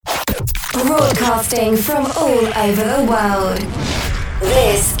Broadcasting from all over the world.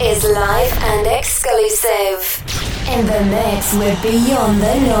 This is live and exclusive. In the mix with Beyond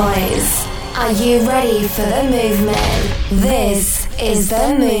the Noise. Are you ready for the movement? This is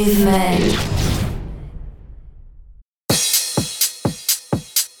the movement.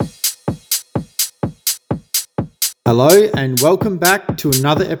 Hello and welcome back to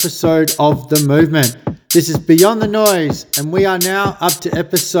another episode of The Movement. This is Beyond the Noise and we are now up to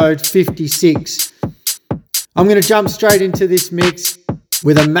episode 56. I'm going to jump straight into this mix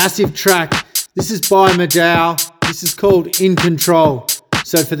with a massive track. This is by Madao. This is called In Control.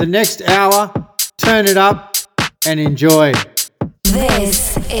 So for the next hour, turn it up and enjoy.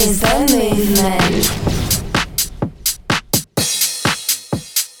 This is The Movement.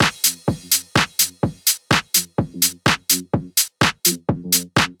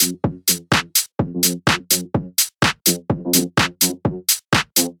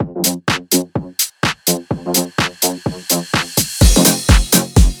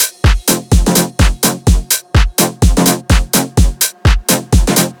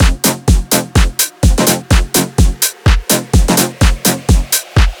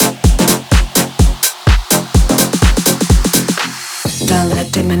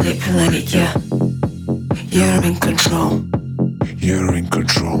 Manipulate you. You're in control. You're in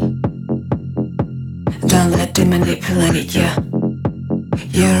control. Don't let them manipulate you.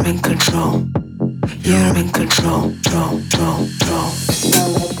 You're in control. You're in control. Control.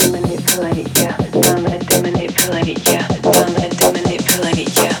 Don't let them manipulate you. Don't let them manipulate you. Don't let them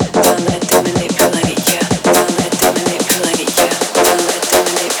manipulate you. Don't let them manipulate you. Don't let them manipulate you. Don't let them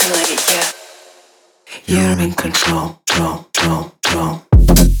manipulate you. You're in control. Control.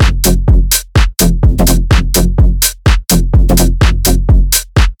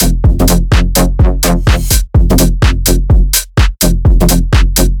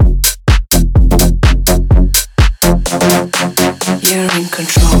 You're in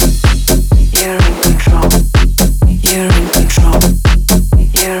control. You're in control. You're in control.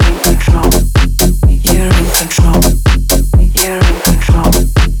 You're in control. You're in control. You're in control.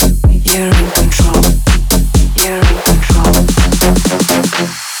 You're in control. You're in control.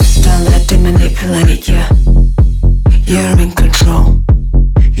 Don't let them manipulate you. You're in control.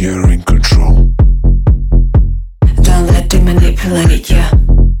 You're in control. Don't let them manipulate you.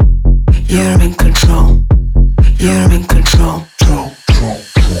 You're in control. You're in control.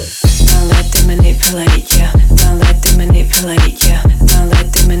 Don't let them manipulate you. Don't let them manipulate you. Don't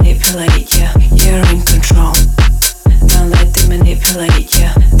let them manipulate you. You're in control. Don't let them manipulate you.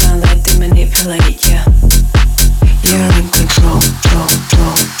 Don't let them manipulate you. You're in control.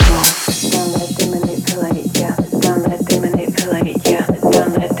 Don't let them manipulate you. Don't let them manipulate you. Don't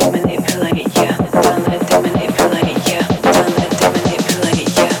let them manipulate you. Don't let them manipulate you. Don't let them manipulate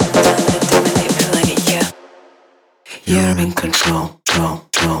you. Don't let them manipulate you. You're in control.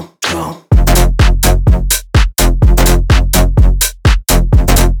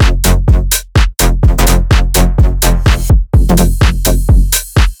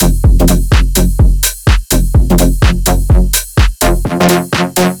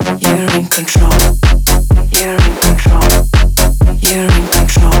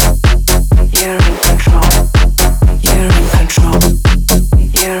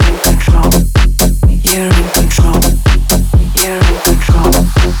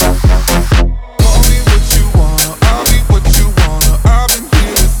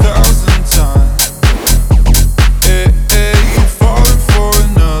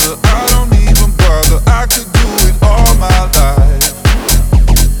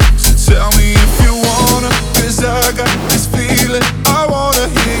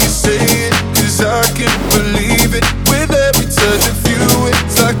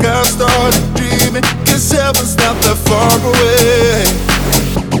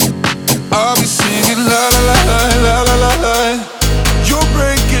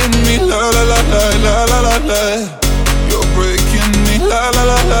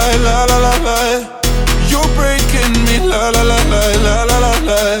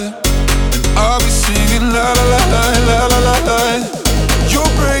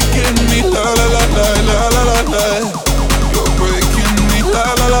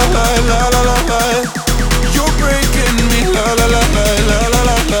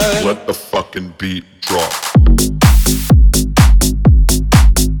 Let the fucking beat drop.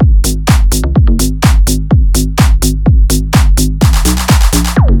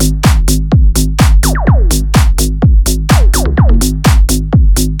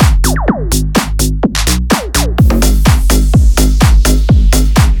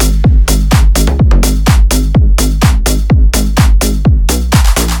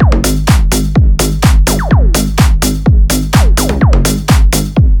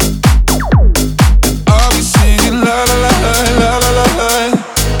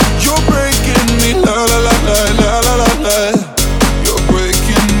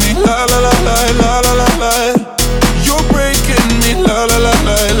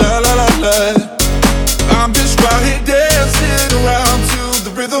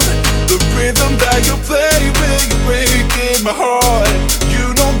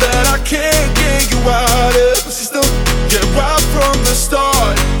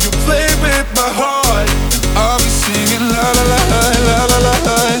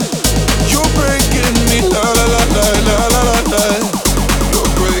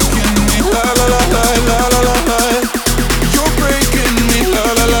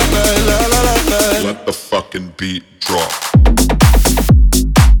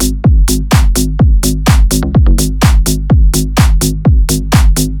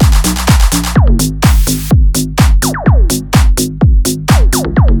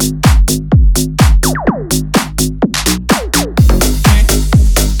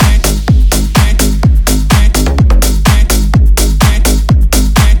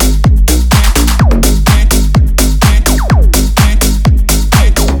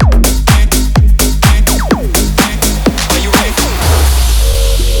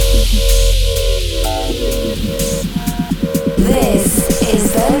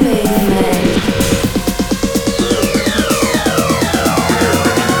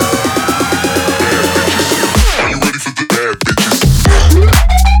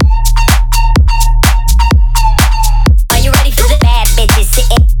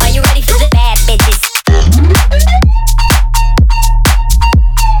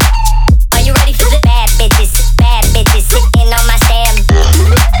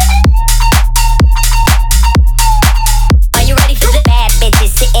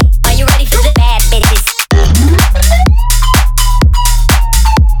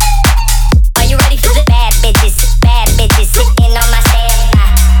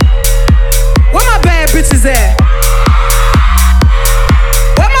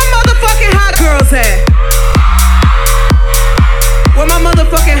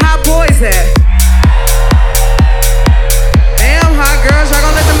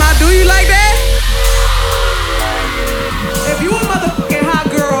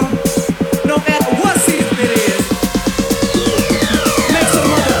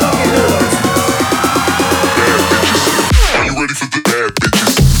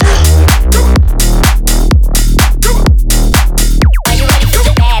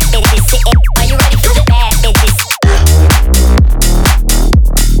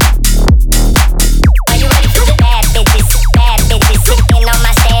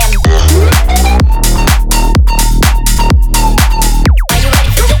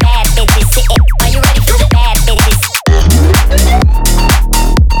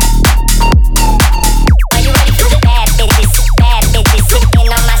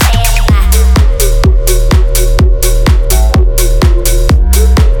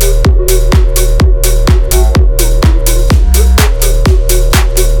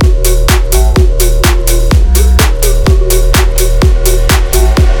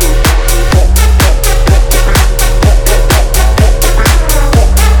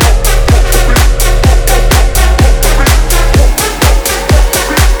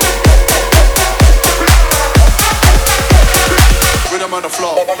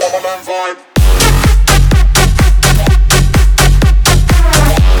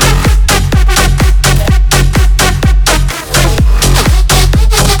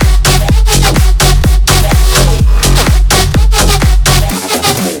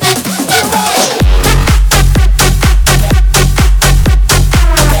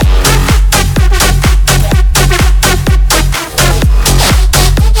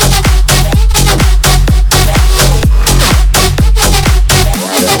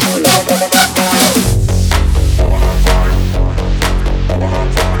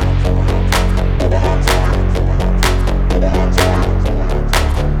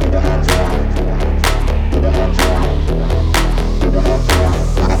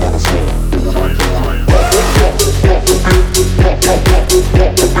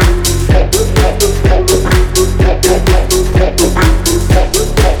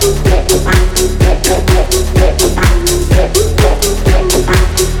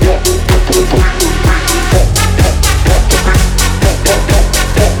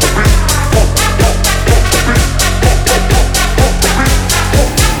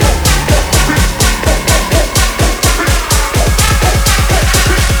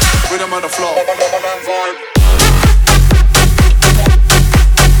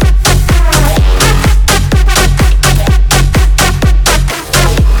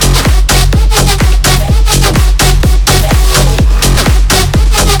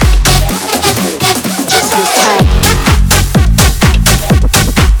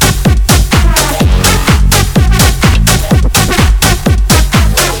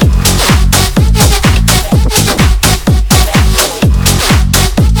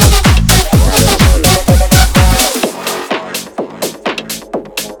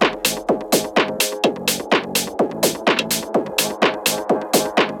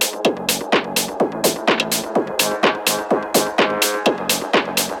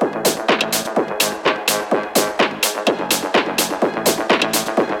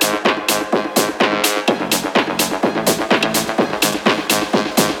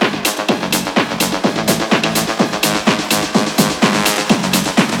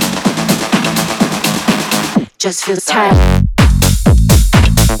 Just feels tired.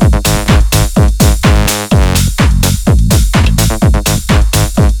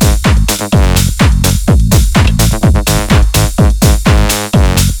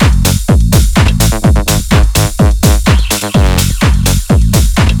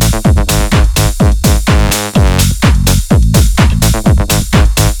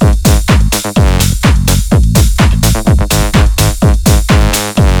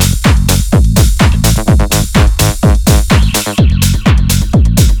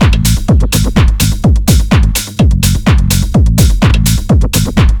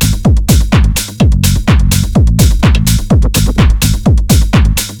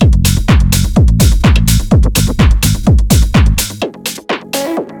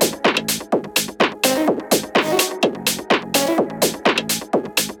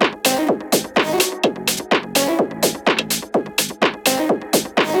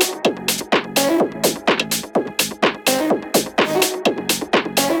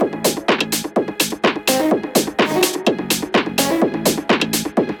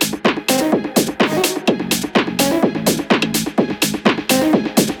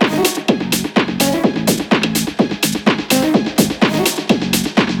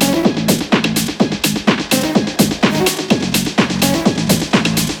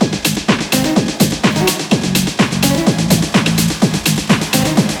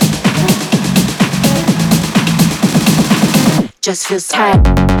 Just feels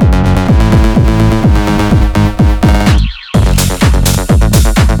tired.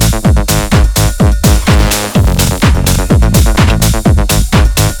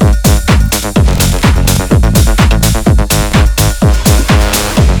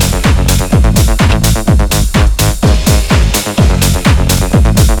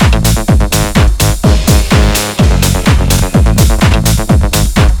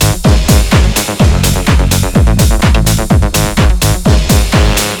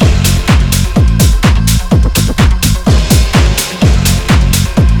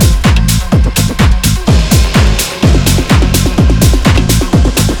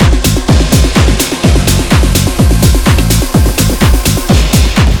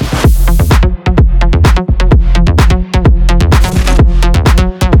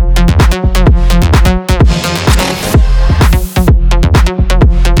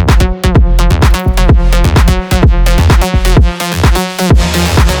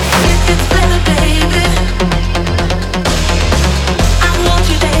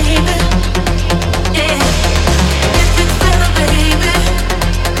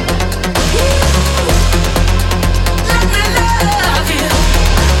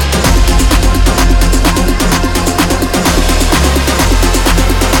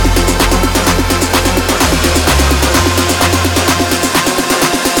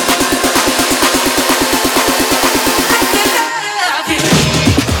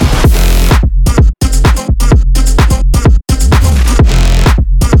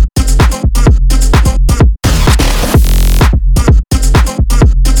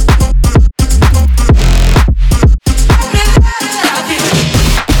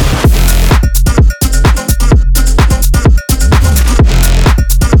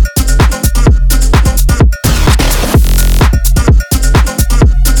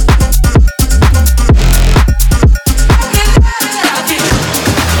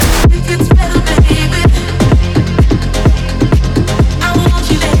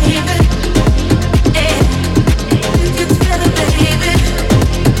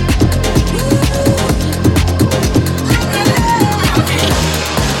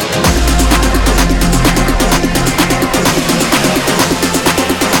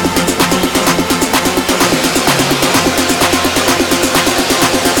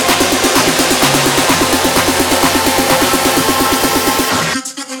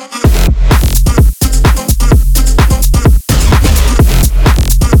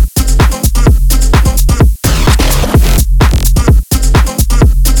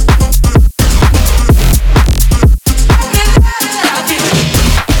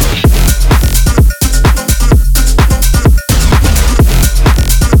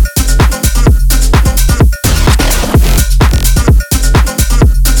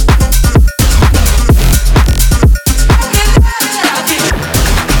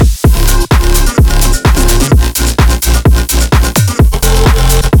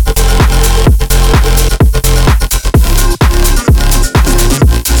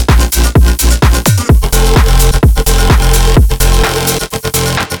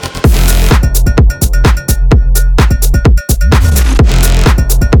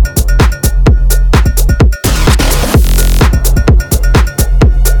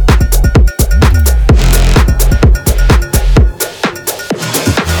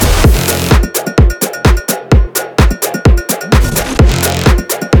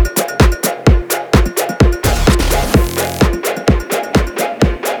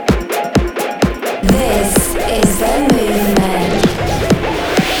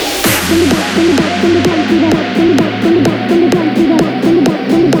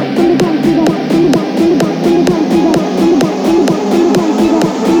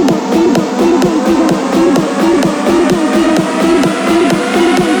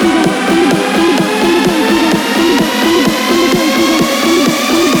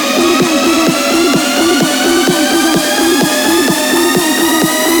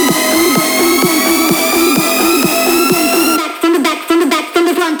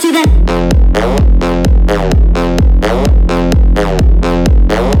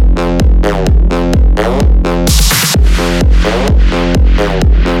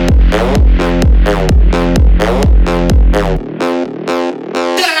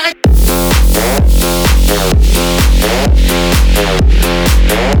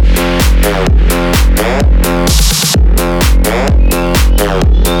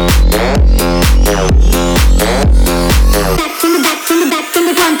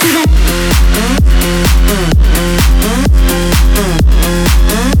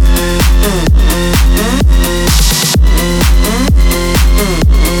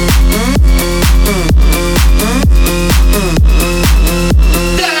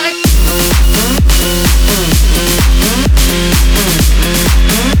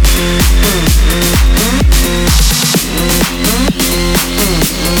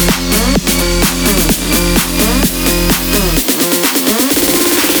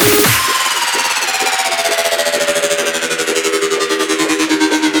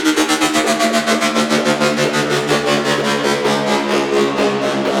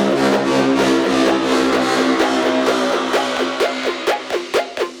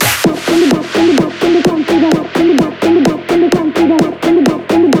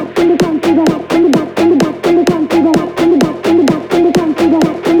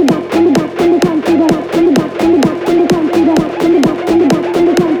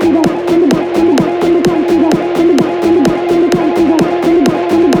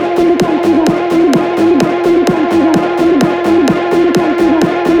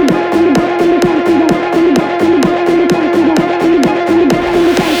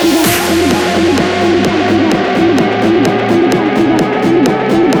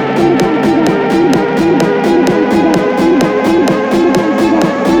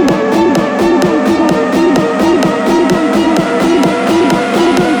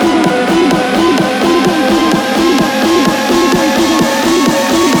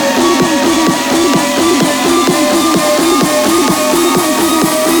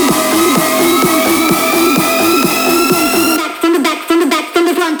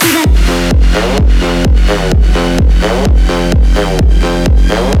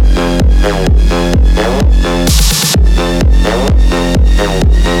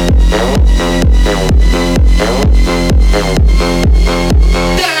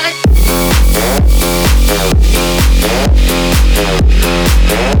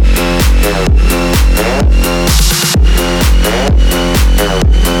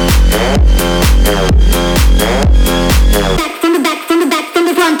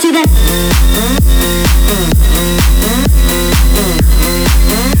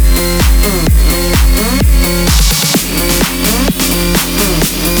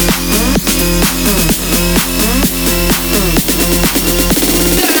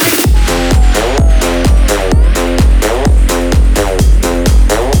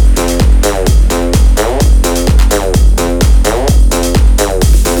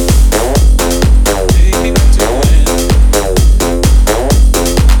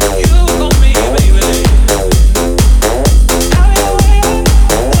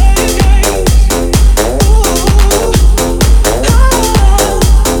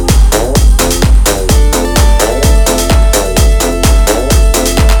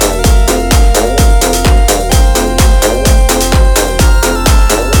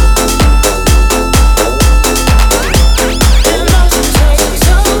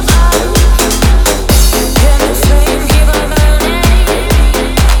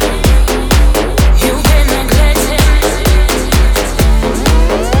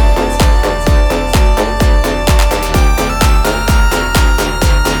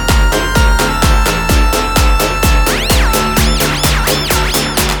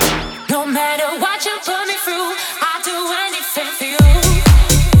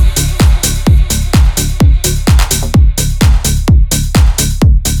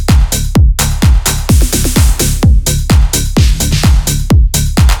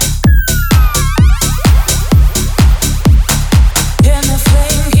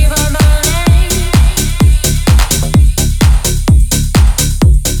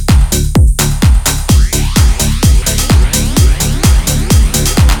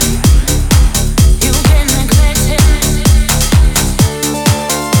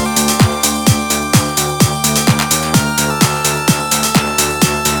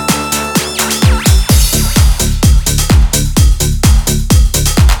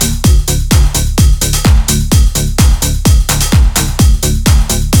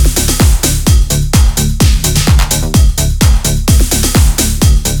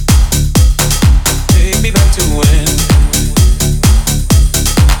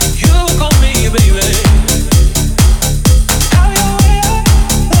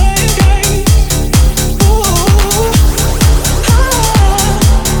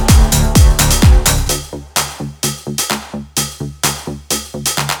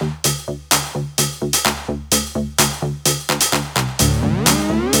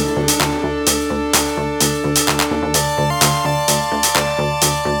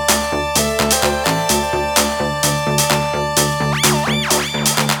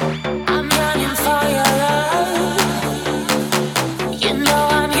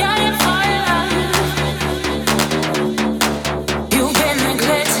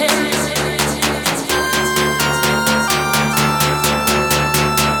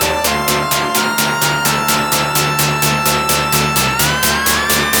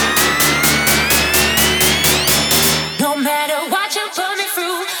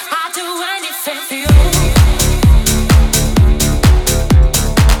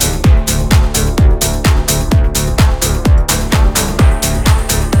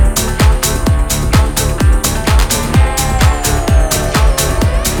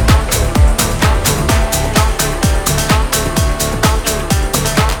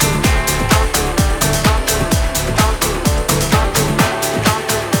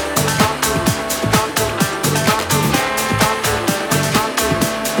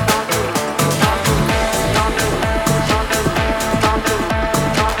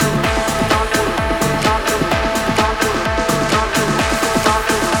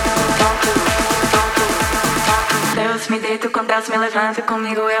 Deus me levanta,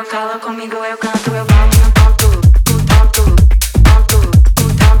 comigo eu falo, comigo eu canto, eu volto no ponto.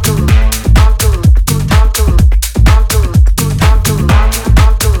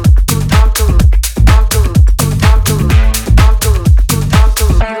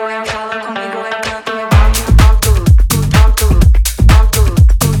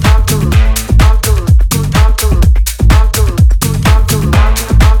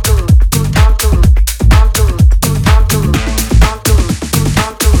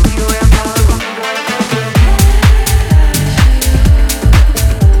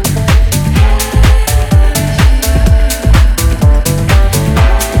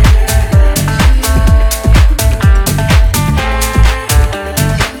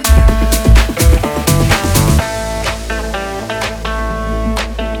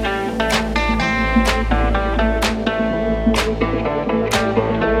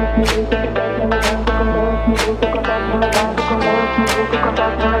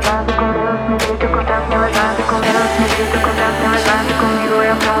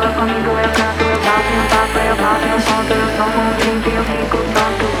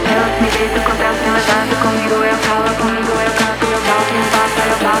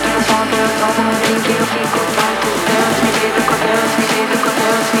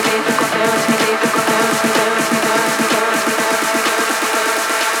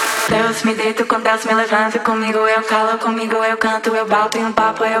 me deito com Deus me levanta. Comigo eu calo, comigo eu canto. Eu bato em um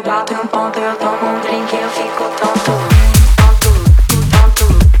papo, eu bato em um ponto. Eu tomo um drink, eu fico tonto.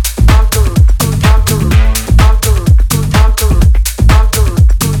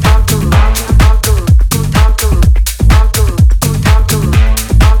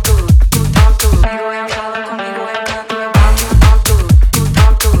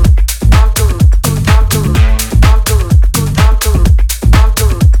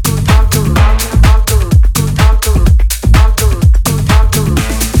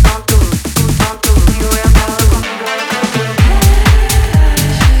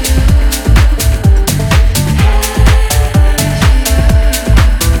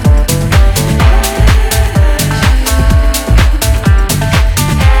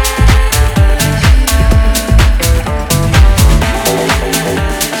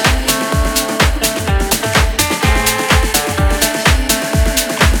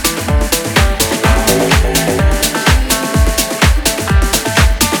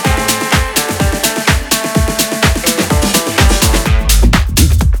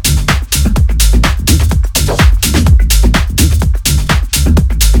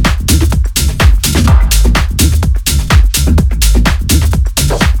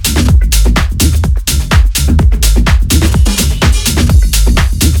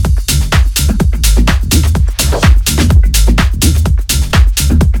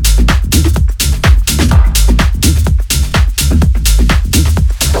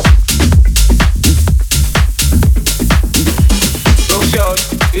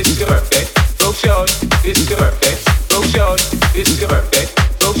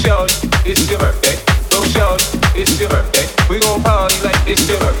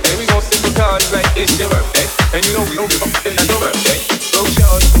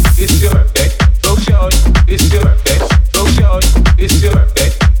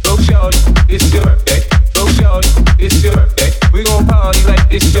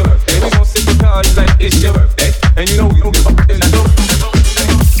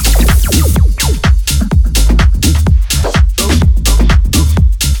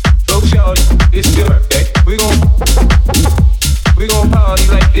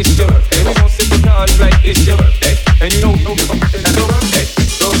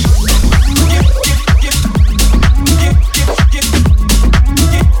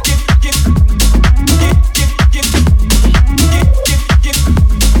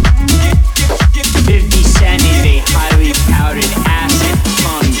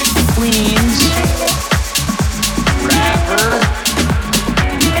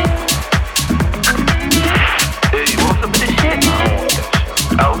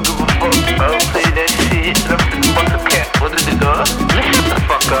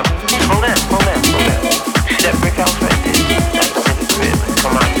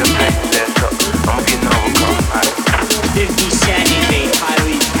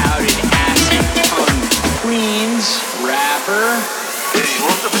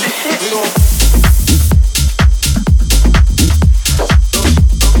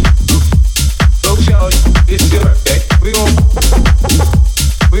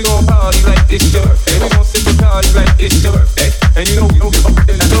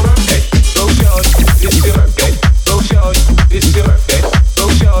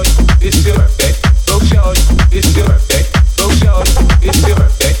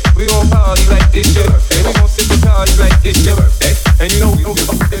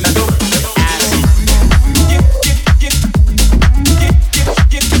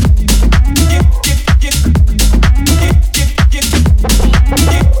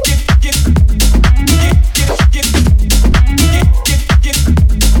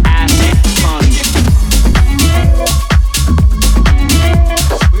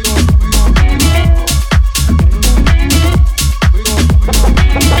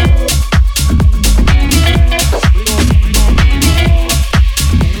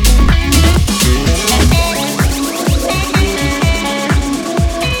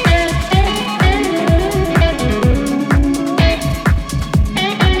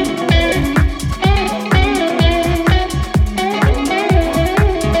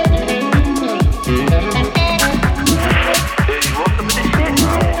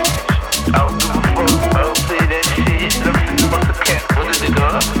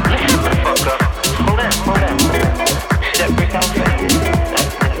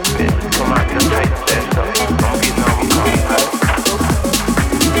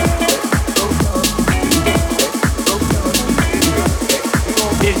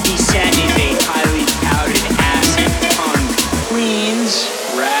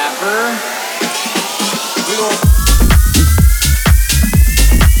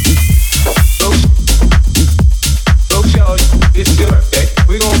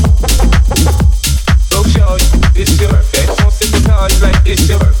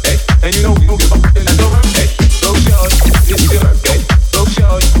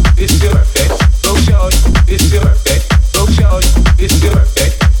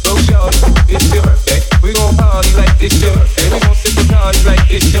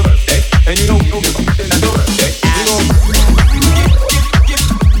 it's your birthday, and you don't give a fuck, it's your birthday.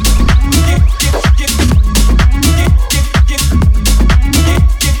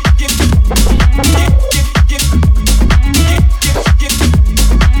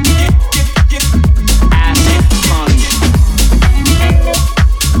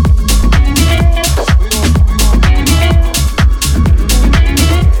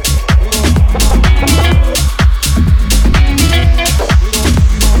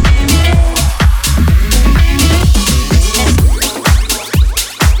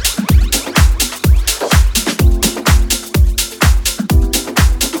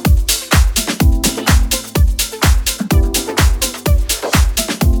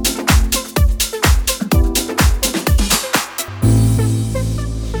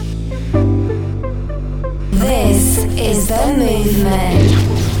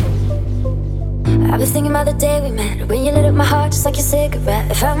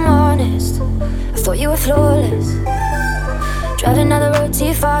 If I'm honest, I thought you were flawless. Driving down the road to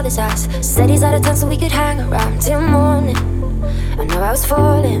your father's house. Said he's out of town so we could hang around till morning. I know I was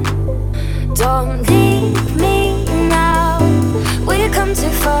falling. Don't leave me now. We've come too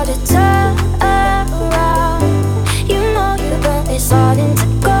far to turn around. You know you burnt this all into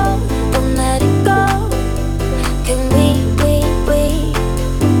gold. Don't let it go. Can we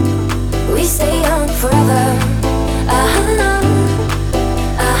stay young forever?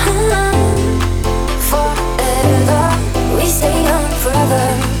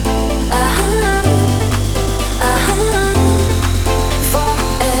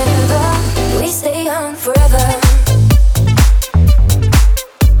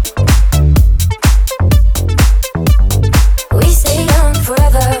 We stay young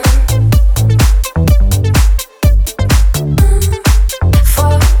forever.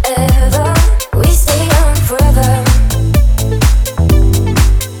 Forever. We stay young forever.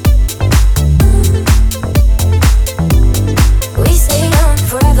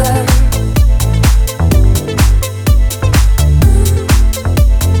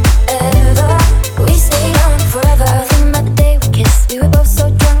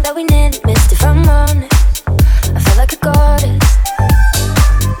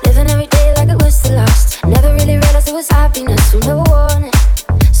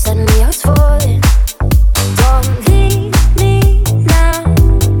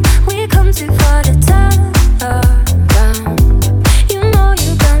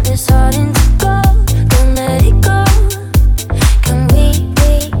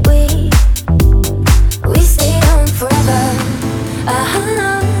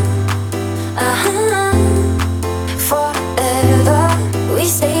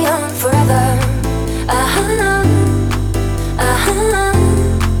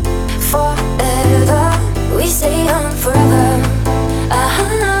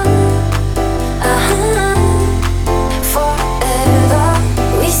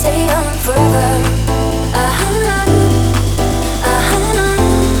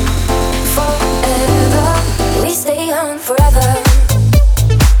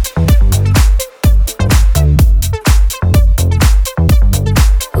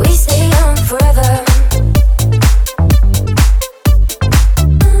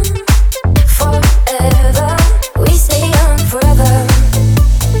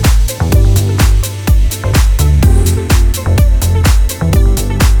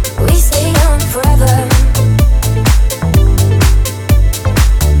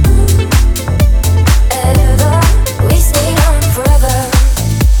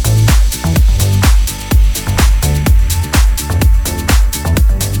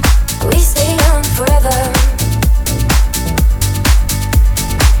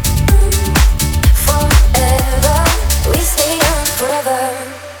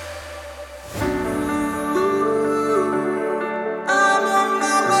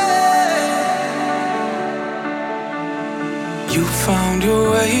 You found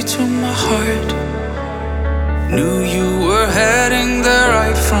your way to my heart. Knew you were heading there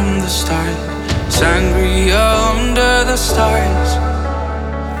right from the start. Sangria under the stars,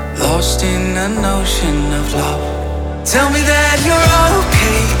 lost in an ocean of love. Tell me that you're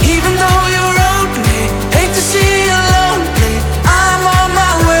okay, even though you wrote me. Hate to see you lonely, I'm on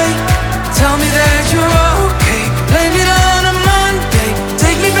my way. Tell me that you're okay, blame it on a Monday.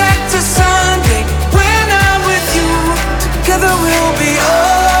 Take me back to Sunday, when I'm with you. Together we'll be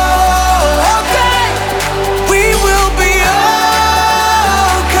okay. We will be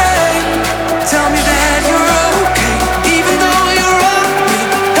okay. Tell me that you're okay, even though you wrote me.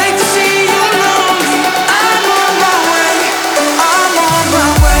 Hate to see you lonely, I'm on my way. I'm on my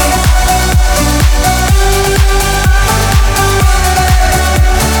way.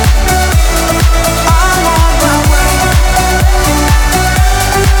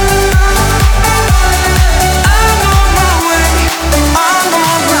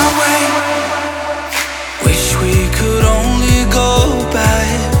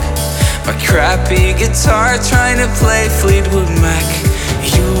 crappy guitar trying to play Fleetwood Mac.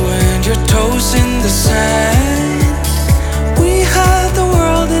 You and your toes in the sand. We had the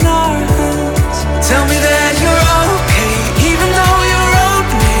world in our hands. Tell me that you're okay, even though you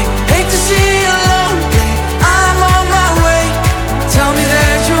wrote me. Hate to see you lonely, I'm on my way. Tell me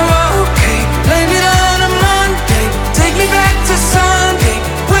that you're okay, blame it on a Monday. Take me back to Sunday,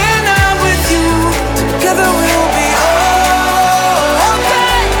 when I'm with you. Together we'll be okay.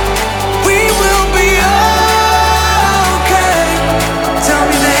 We will be okay. Tell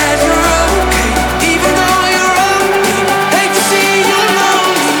me that you're okay, even though you wrote me. Hate to see you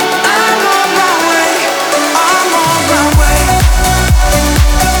lonely, I'm on my way. I'm on my way.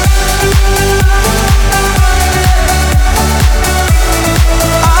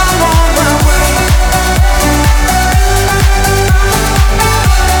 I'm on my way.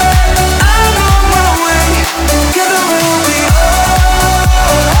 I'm on my way. Together we'll be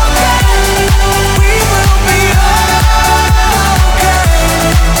okay. We will be okay.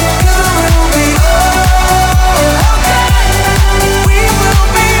 Together we'll be okay. We will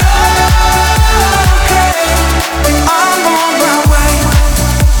be okay. I'm on my way.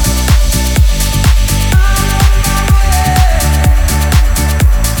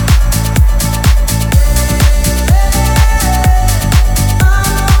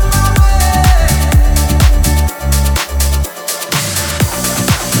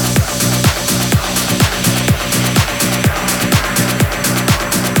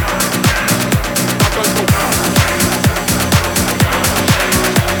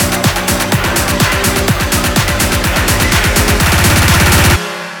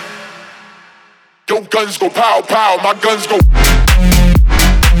 Your guns go pow pow, my guns go.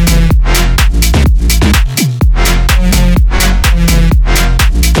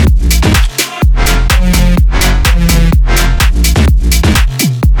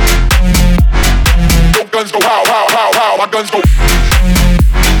 Your guns go pow pow pow pow, my guns go.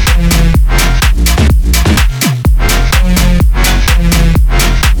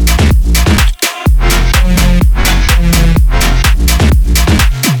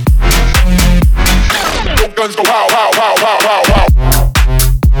 Guns go pow pow pow pow pow pow.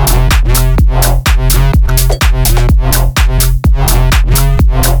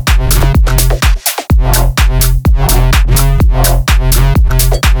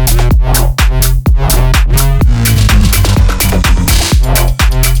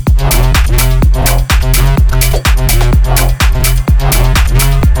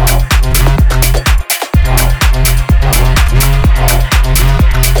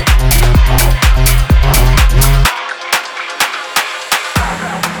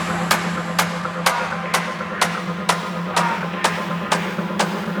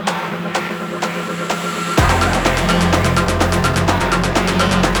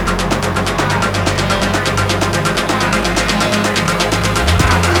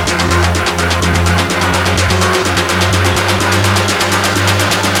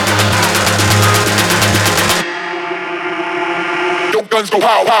 Guns go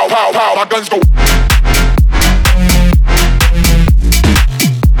pow pow pow pow, my guns go.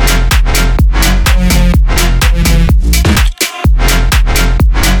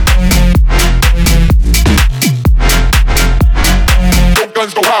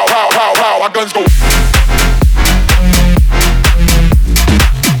 Guns go pow pow pow pow, my guns go.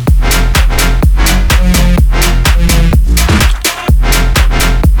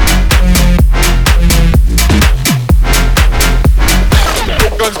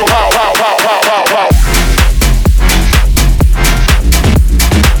 Guns go pow pow pow pow pow pow.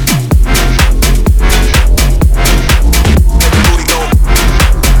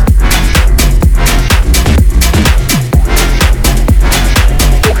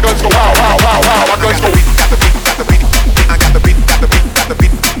 Guns go pow pow pow pow. My guns go. Got the beat. I got the beat. Got the beat. Got the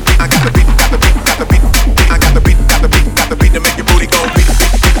beat. I got the beat. Got the beat. Got the beat. I got the beat. Got the beat. Got the beat to make your booty go beat.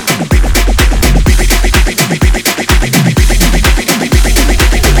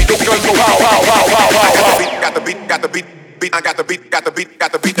 Guns go pow pow pow pow pow. Got the beat. Got the beat. Beat. I got the beat. Got the beat.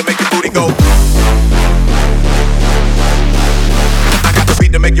 Got the beat to make your booty go. I got the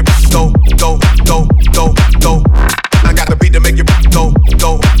beat to make your go go go go go. I got the beat to make you go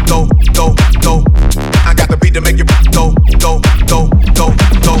go go go go. I got the beat to make you go go go go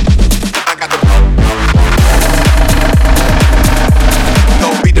go. I got the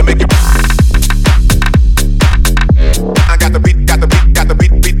beat to make you. I got the beat, got the beat, got the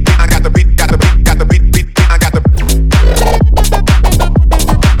beat, beat. I got the beat, got the beat, got the beat, beat. I got the.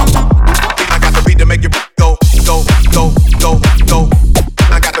 I got the beat to make you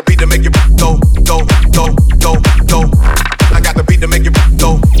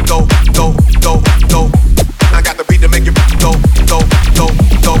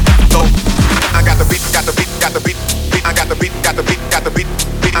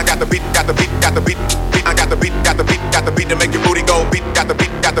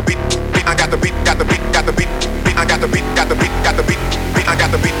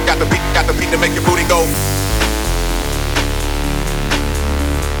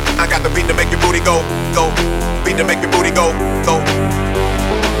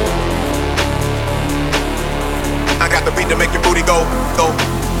to make your booty go, go.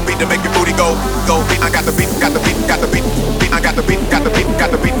 Beat to make your booty go, go. I got the beat, got the beat, got the beat. I got the beat, got the beat,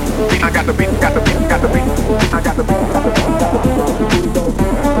 got the beat. I got the beat, got the beat, got the beat. I got the beat, got the beat, got the beat.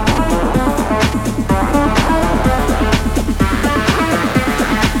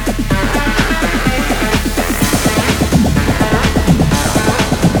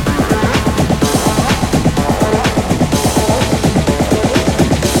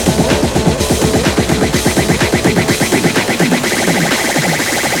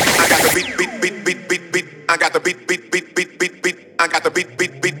 I got the beat, beat, beat, beat, beat, beat. I got the beat,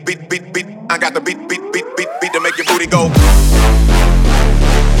 beat, beat, beat, beat, beat. I got the beat, beat, beat, beat, beat to make your booty go.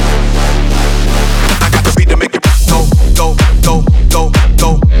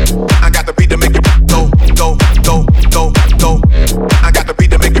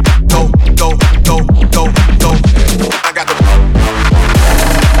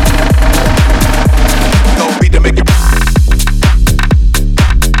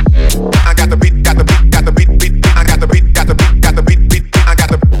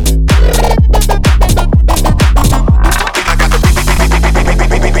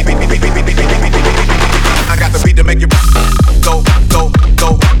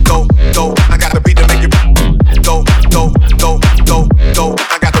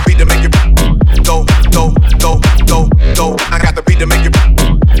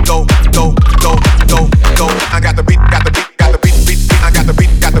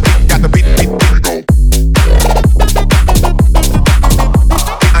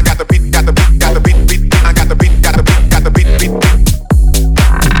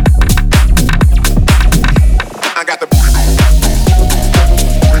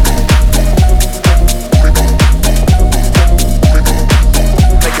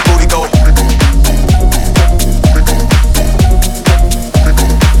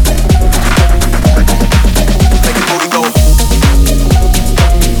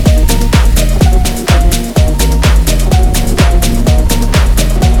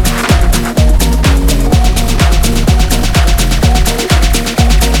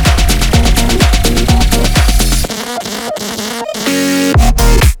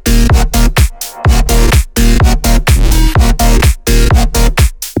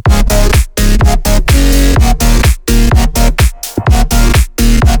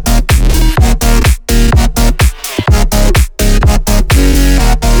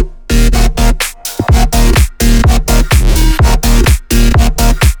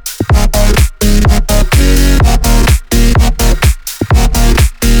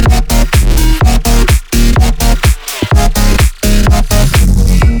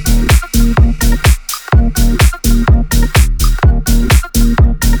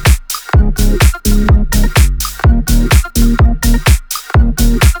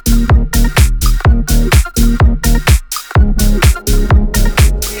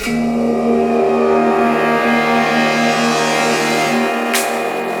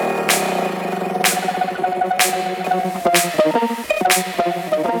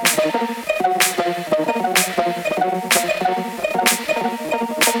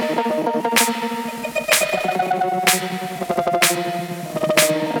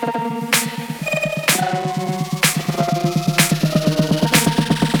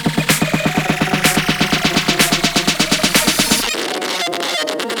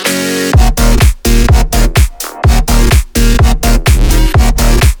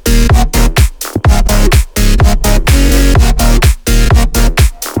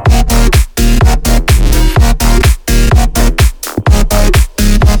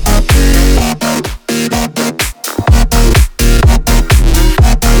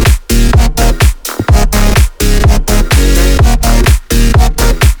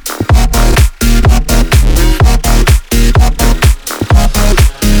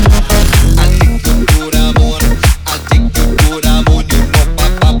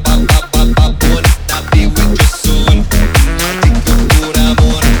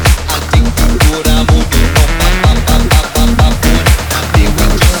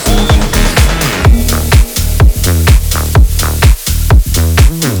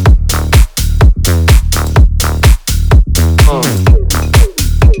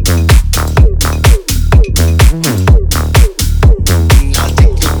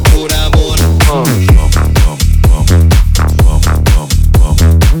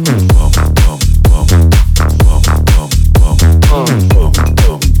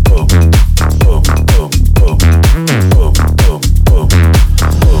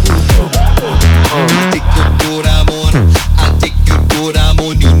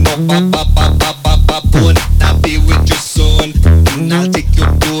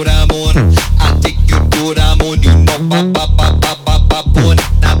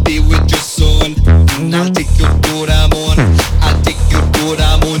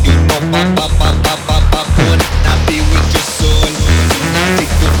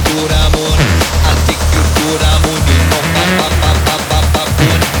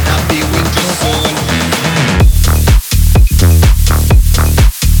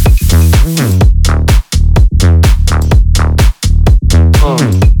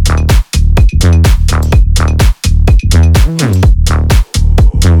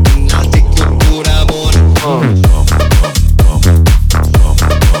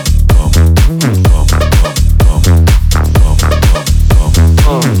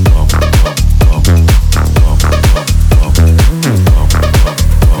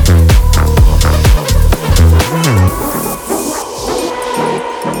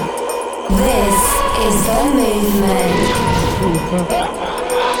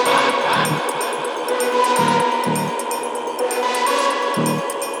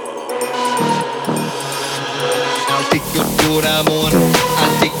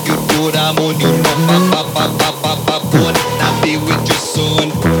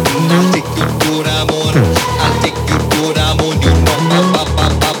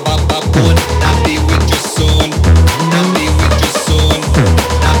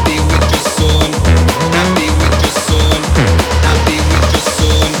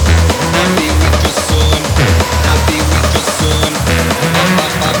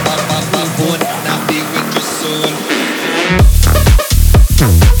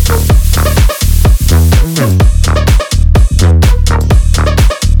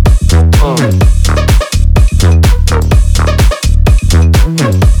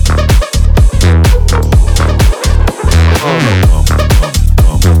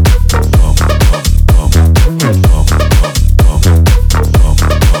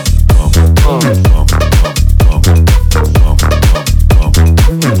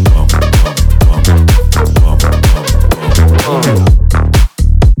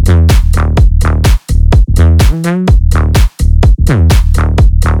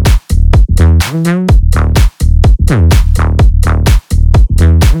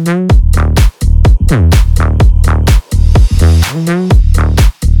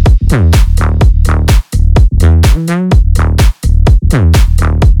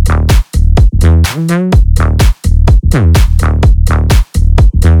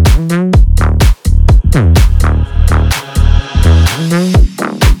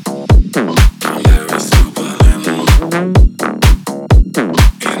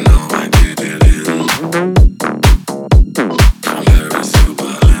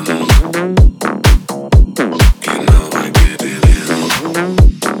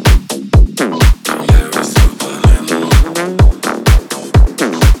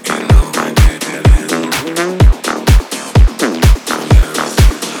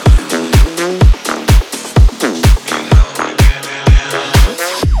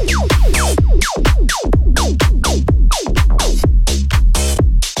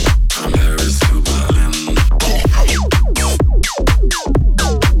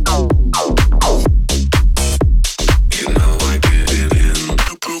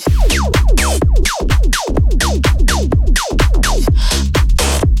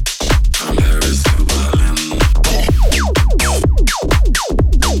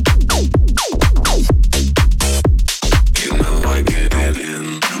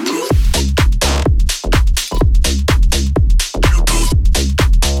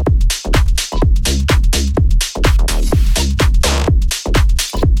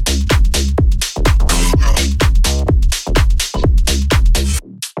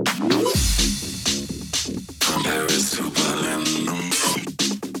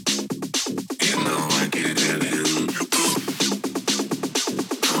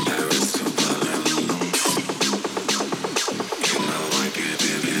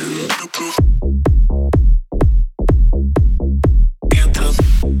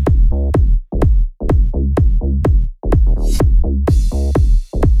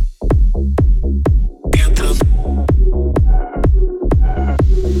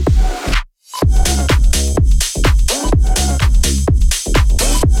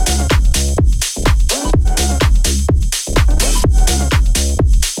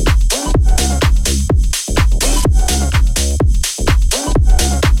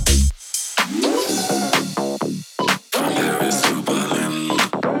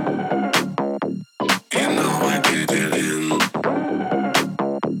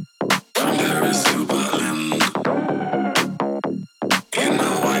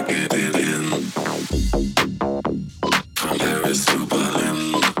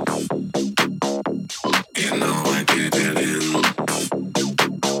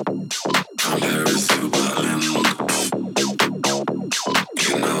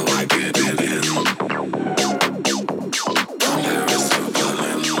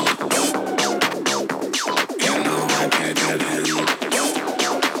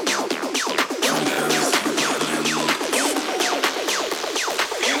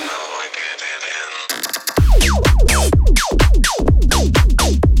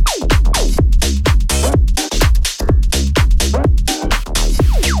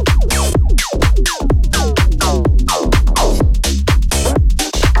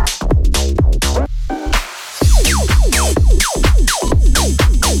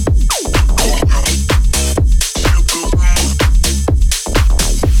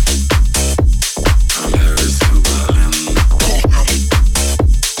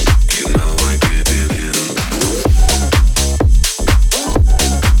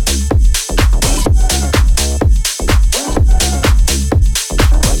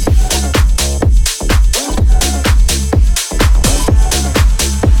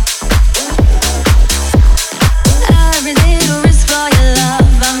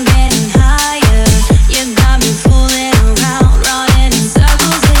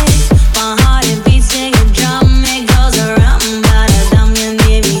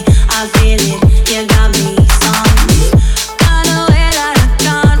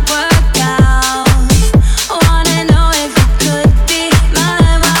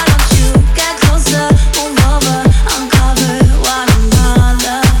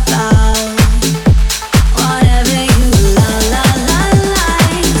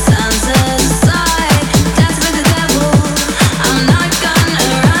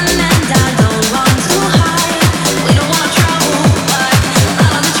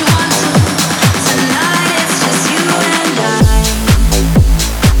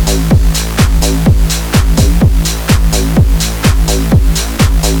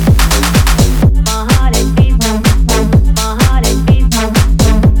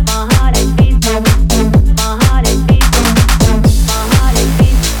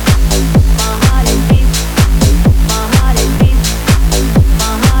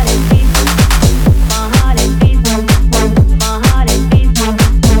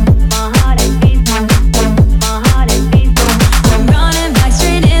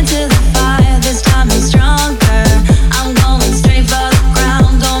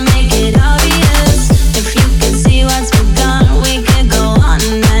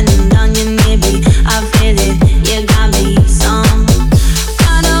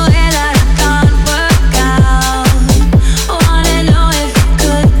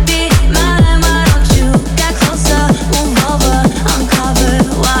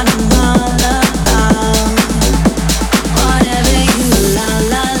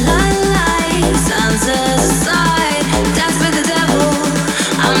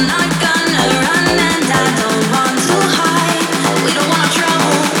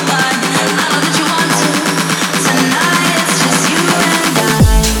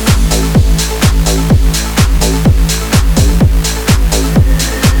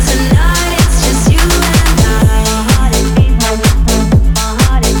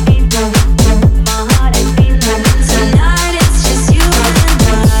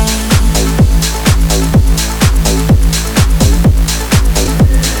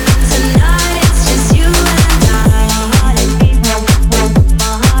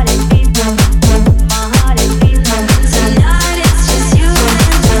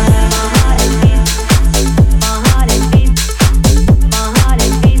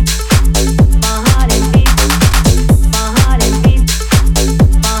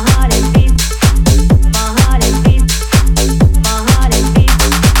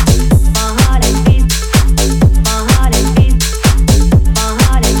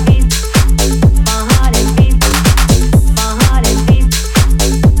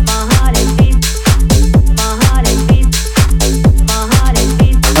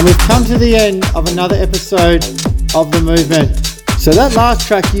 And we've come to the end of another episode of The Movement. So that last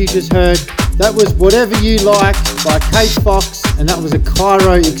track you just heard, that was Whatever You Like by Kate Fox, and that was a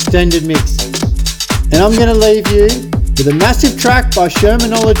Cairo extended mix. And I'm going to leave you with a massive track by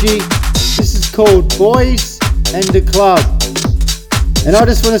Shermanology. This is called Boys and the Club. And I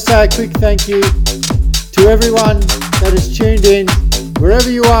just want to say a quick thank you to everyone that has tuned in.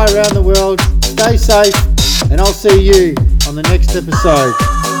 Wherever you are around the world, stay safe, and I'll see you on the next episode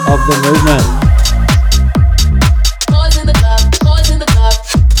of The Movement. Boys in the club, boys in the club.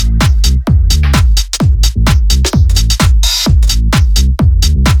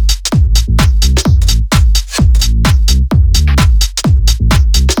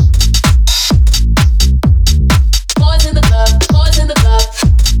 Boys in the club, boys in the club.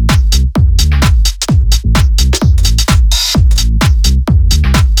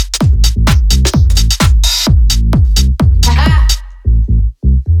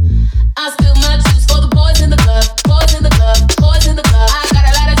 I spill my juice for the boys in the club, boys in the club, boys in the club. I got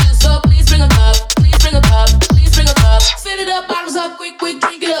a lot of juice, so please bring a cup, please bring a cup, please bring a cup. Fill it up, bottles up, quick, quick,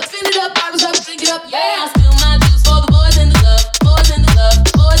 drink it up. Fill it up, bottles up, drink it up. Yeah, I spill my juice for the boys in the club, boys in the club,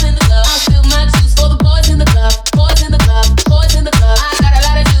 boys in the club. I spill my juice for the boys in the club, boys in the club, boys in the club. I got a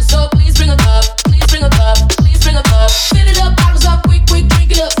lot of juice, so please bring a cup, please bring a cup, please bring a cup. Fill it up, bottles up, quick, quick, drink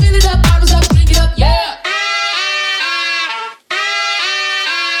it up. Fill it up, bottles up, drink it up. Yeah.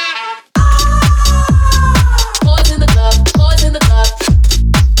 Boys in the club, boys in the club.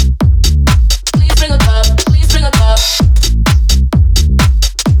 Please bring a cup, please bring a cup.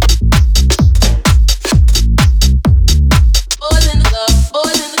 Boys in the club,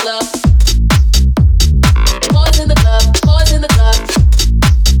 boys in the club. Boys in the club, boys in the club.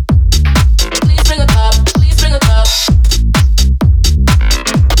 Please bring a cup, please bring a cup.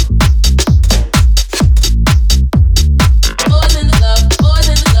 Boys in the club, boys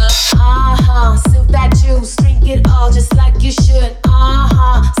in the club. Sip that juice, drink it all just like you should.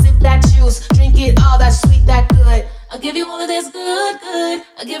 Sip that juice, drink it all, that sweet, that good. I'll give you all of this good, good.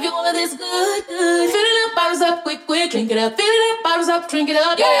 I'll give you all of this good, good. Fill it up, bottles up, quick, quick, drink it up. Fill it up, bottles up, drink it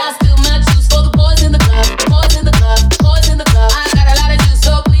up. Yeah, I spill my juice for the boys in the club, boys in the club, boys in the club. I got a lot of juice,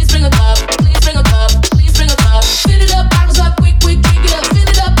 so please bring a cup, please bring a cup, please bring a cup. Fill it up, bottles up, quick, quick, drink it up. Fill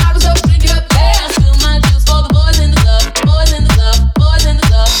it up, bottles up, drink it up. Yeah, I spill my juice for the boys in the club, boys in the club, boys in the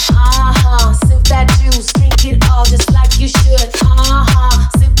club. Sip that juice, drink it all just like you should.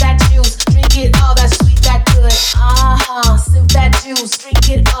 Sip that juice, drink it all, that sweet, that good. Sip that juice, drink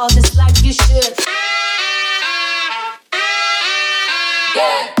it all just like you should.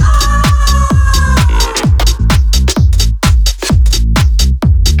 Yeah.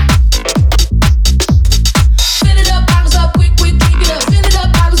 Fill it up, bottles up, quick, quick, drink it up. Fill it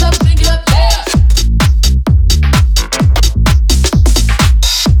up, bottles up, drink it up. Yeah.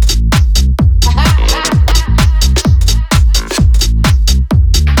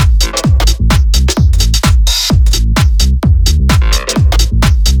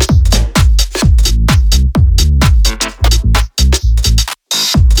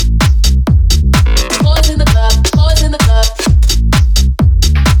 Boys in the club, boys in the club.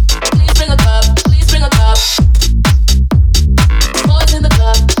 Please bring a cup, please bring a cup. Boys in the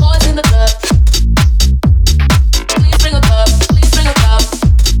club, boys in the club. Please bring a cup, please bring a cup.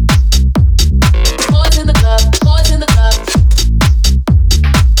 Boys in the club, boys in the club.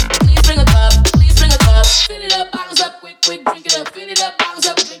 Please bring a cup, please bring a cup. Fill it up, bottles up, quick, quick, drink it up. Fill it up, bottles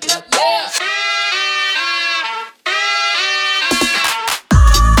up, drink it up. Yeah.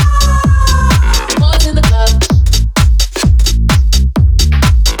 Boys in the club.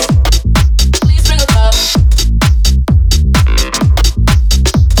 Please bring a cup.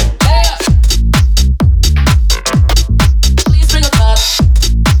 Yeah. Please bring a cup.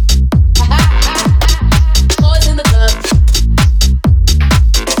 Boys in the club.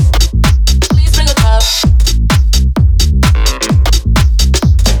 Please bring a cup.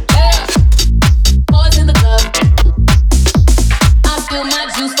 Yeah. Boys in the club. I spill my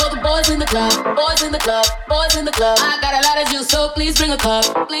juice for the boys in the club, boys in the club, boys in the club. I got a lot of juice, so please bring a cup,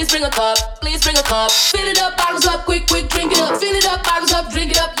 please bring a cup, please bring a cup. Fill it up, bottles up, quick, quick, drink it up. Fill it up, bottles up,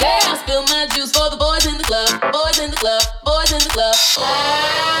 drink it up. Yeah, I spill my juice for the boys in the club, boys in the club, boys in the club.